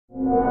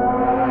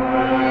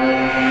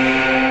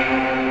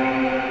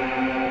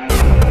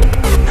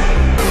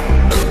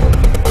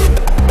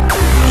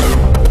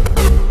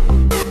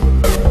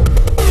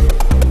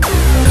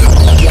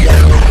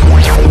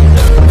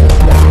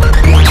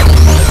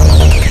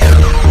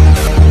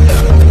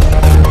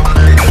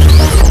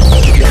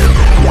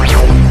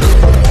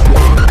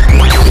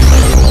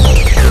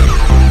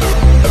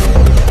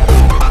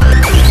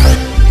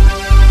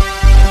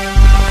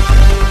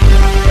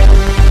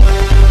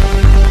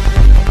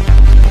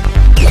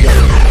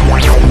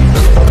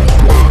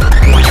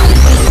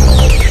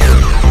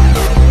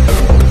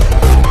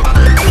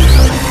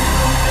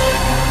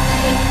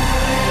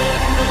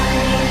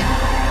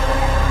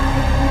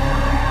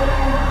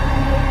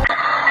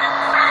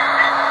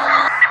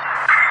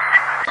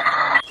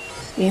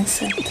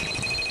Vincent,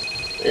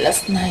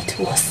 last night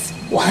was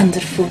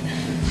wonderful,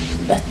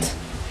 but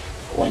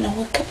when I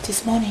woke up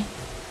this morning,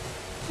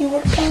 you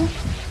were gone,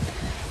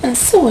 and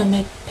so were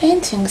my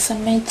paintings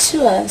and my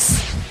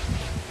jewels.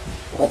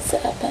 What's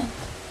happened?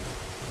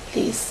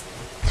 Please,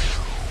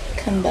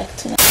 come back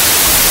tonight.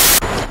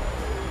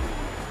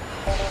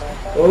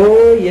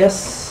 Oh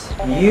yes,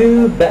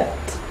 you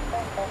bet.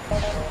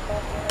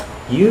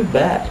 You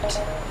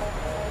bet.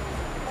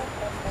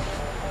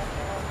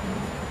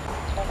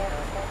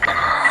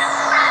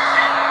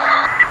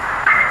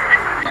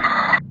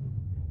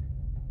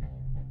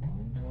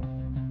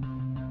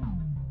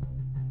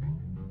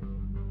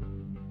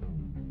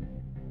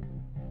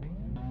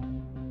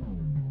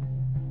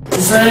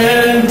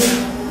 Vincent,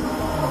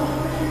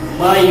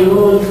 my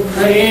old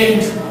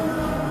friend,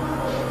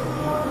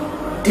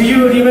 do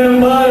you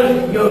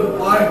remember your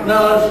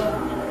partner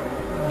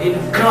in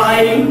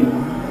crime?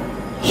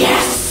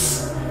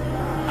 Yes,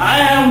 I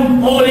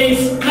am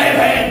Boris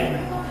Craven.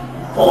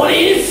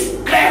 Boris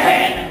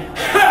Craven.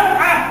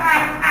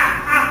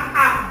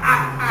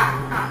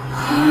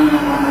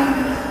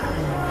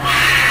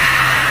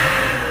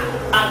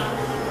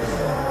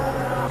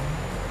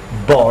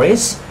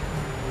 Boris?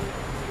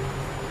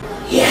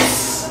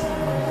 Yes,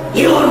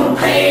 your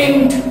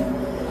friend,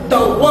 the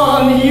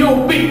one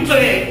you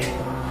betrayed,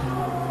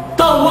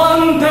 the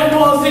one that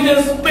was in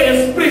a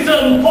space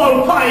prison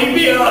for 5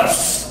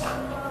 years.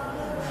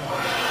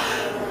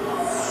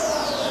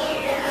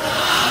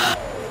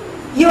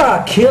 You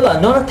are a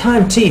killer, not a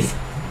time thief.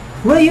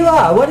 Where you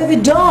are? What have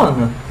you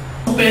done?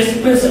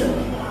 Space prison.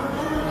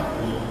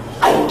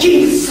 I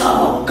killed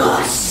some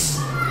guys.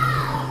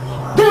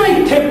 Then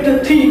I kept the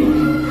thing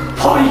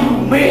for you,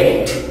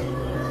 mate.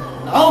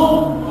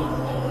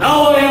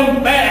 Now I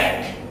am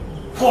back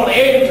for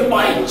end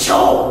my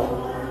job.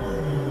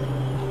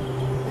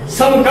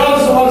 Some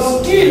girls were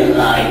still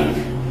alive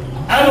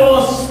and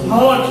was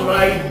not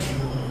right.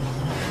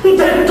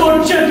 They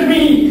tortured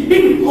me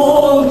in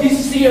all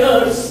these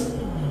years,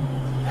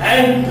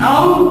 and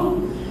now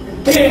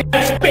they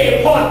have to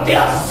pay for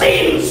their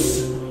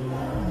sins.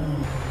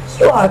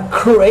 You are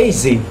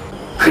crazy.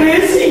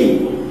 Crazy?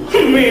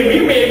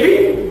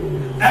 Maybe.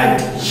 And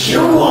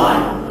you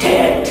are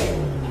dead.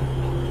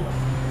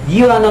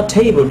 You are not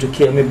able to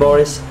kill me,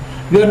 Boris.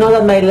 You are not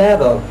at my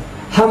level.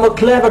 I'm more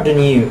clever than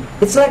you.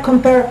 It's like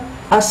compare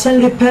Arsène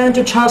Lupin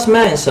to Charles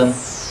Manson.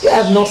 You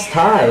have no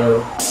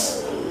style.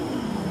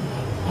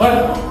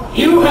 But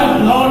you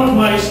have not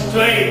my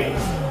strength.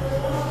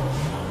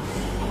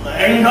 The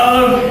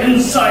anger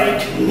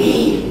inside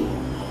me.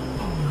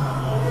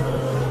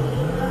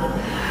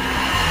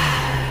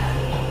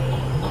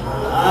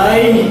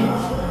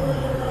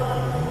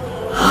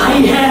 I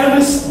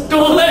have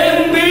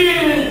stolen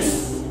this.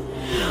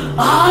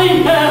 I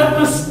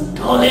have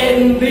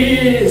stolen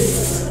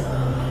this.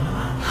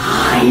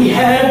 I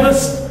have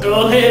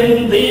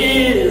stolen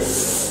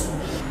this.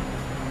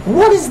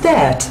 What is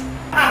that?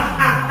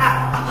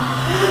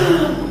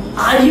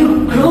 Are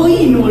you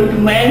growing, old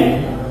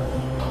man?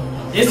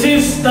 This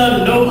is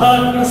the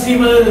Nova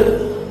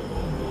Crucible.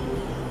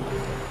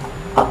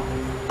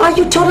 Are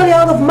you totally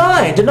out of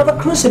mind? The Nova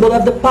Crucible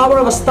has the power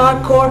of a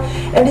star core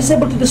and is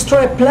able to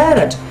destroy a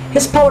planet.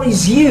 His power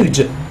is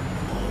huge.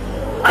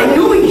 I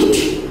knew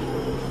it.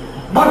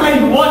 But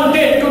I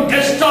wanted to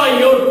destroy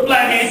your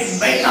planet,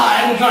 Beta,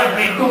 and drive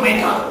it to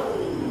Beta.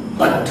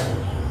 But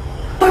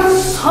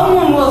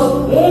someone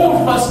was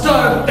more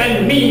faster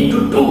than me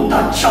to do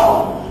the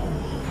job.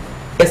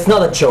 It's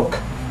not a joke.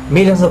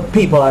 Millions of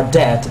people are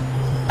dead.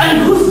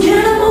 And who's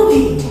cared about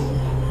it?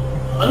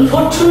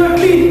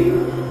 Unfortunately,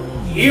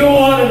 you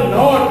are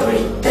not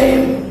with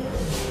them.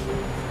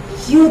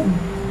 You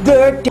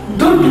dirty...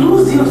 Don't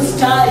lose your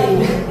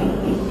style.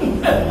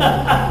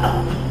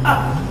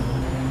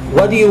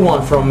 What do you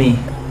want from me?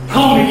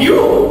 From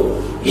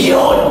you?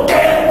 You're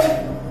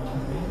dead.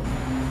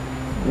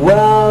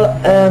 Well,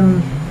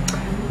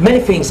 many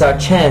things are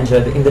changed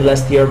in the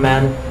last year,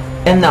 man.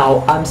 And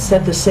now I'm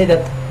sad to say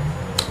that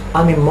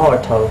I'm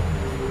immortal.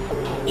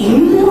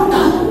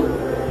 Immortal?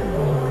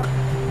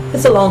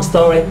 It's a long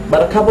story,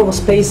 but a couple of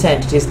space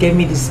entities gave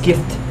me this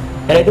gift,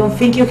 and I don't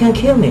think you can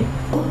kill me.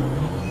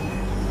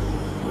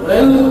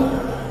 Well,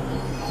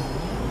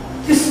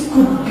 this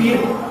could be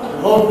a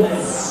problem.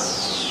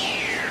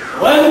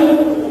 Well,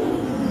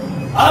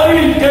 I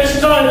will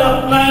destroy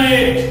the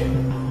planet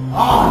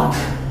Earth.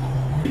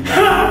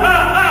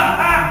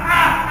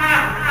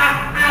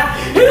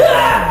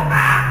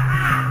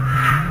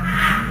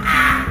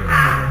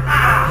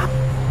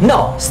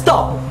 No,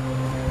 stop!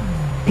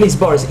 Please,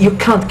 Boris, you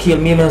can't kill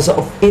millions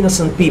of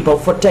innocent people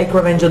for take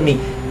revenge on me.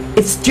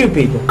 It's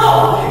stupid.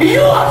 Oh,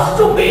 you are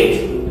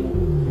stupid!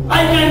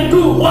 I can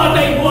do what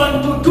I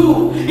want to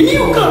do.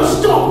 You can't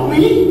stop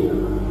me.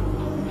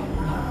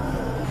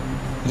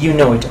 You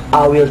know it.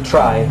 I will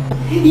try.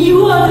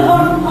 You are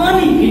not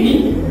funny,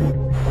 Vinny.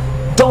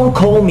 Don't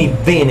call me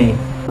Vinny.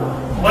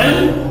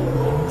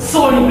 Well,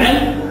 sorry,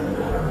 man.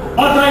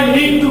 But I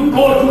need to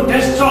go to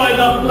destroy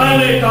the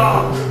planet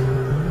Earth.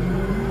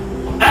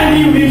 And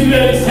you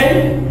usually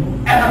say,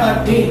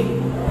 another day.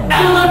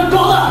 I'm a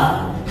dollar!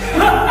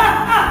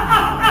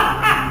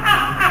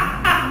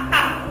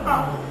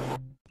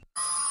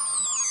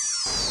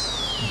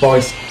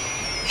 Boris,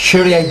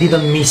 surely I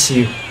didn't miss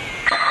you.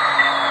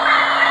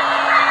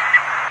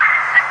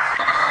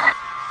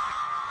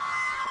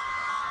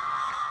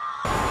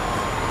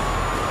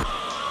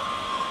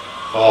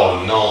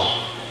 Oh no,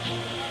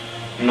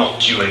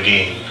 not you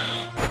again.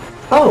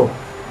 Oh,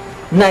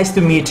 nice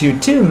to meet you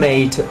too,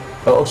 mate.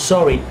 Oh,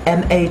 sorry,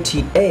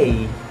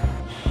 M-A-T-A.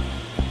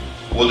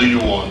 What do you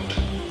want?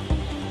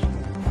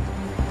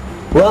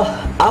 Well,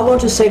 I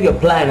want to save your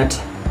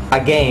planet.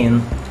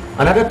 Again.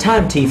 Another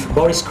time thief,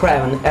 Boris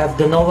Craven, at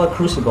the Nova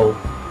Crucible.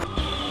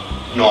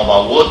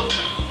 Nova what?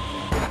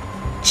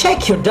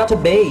 Check your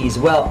database.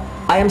 Well,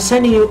 I am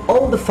sending you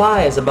all the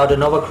files about the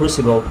Nova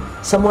Crucible.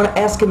 Someone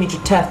asked me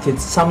to test it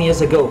some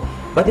years ago,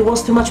 but it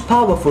was too much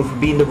powerful for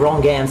being in the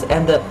wrong hands,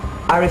 and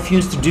I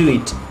refused to do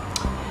it.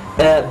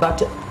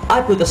 But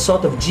I put a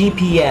sort of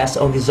GPS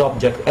on this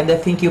object, and I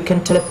think you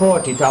can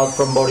teleport it out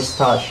from Boris'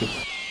 starship.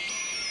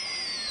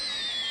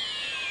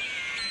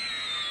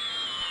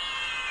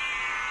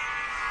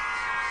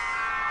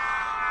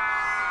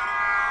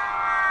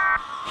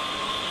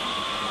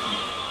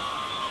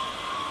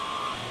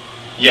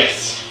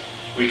 Yes,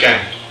 we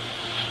can.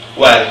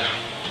 Well,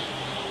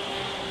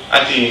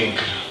 I think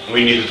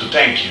we needed to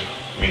thank you,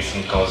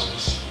 Vincent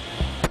Kosmos.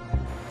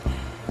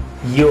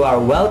 You are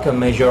welcome,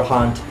 Major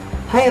Hunt.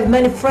 I have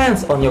many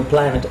friends on your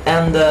planet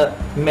and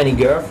many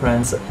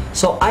girlfriends,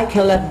 so I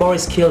can let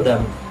Boris kill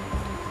them.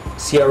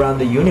 See you around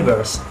the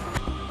universe.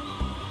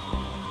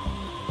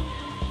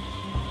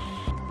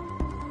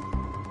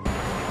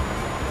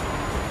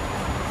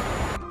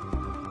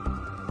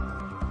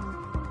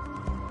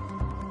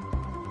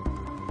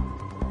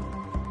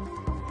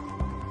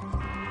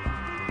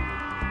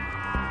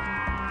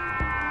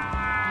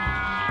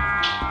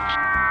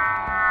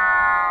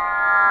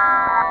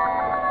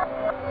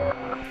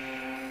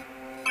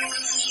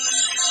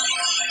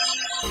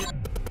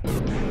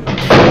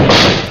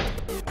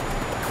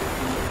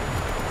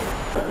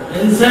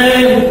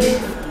 Vincent,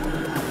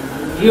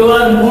 you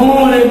are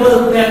more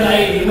able than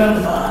I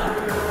remember.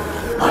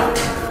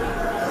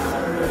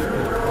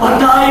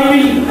 But I will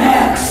be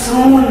back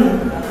soon.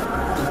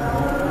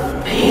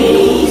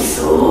 Very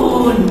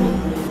soon.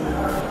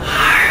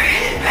 I will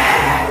be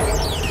back.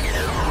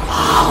 I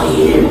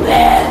will be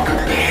back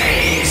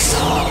very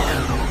soon.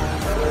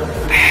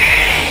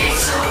 Very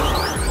soon.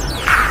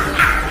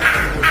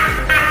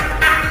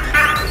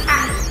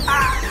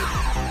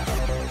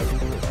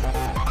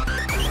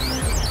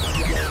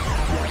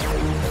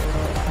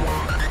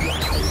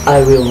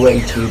 I will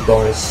wait you,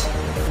 Boris.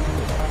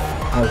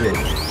 I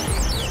will.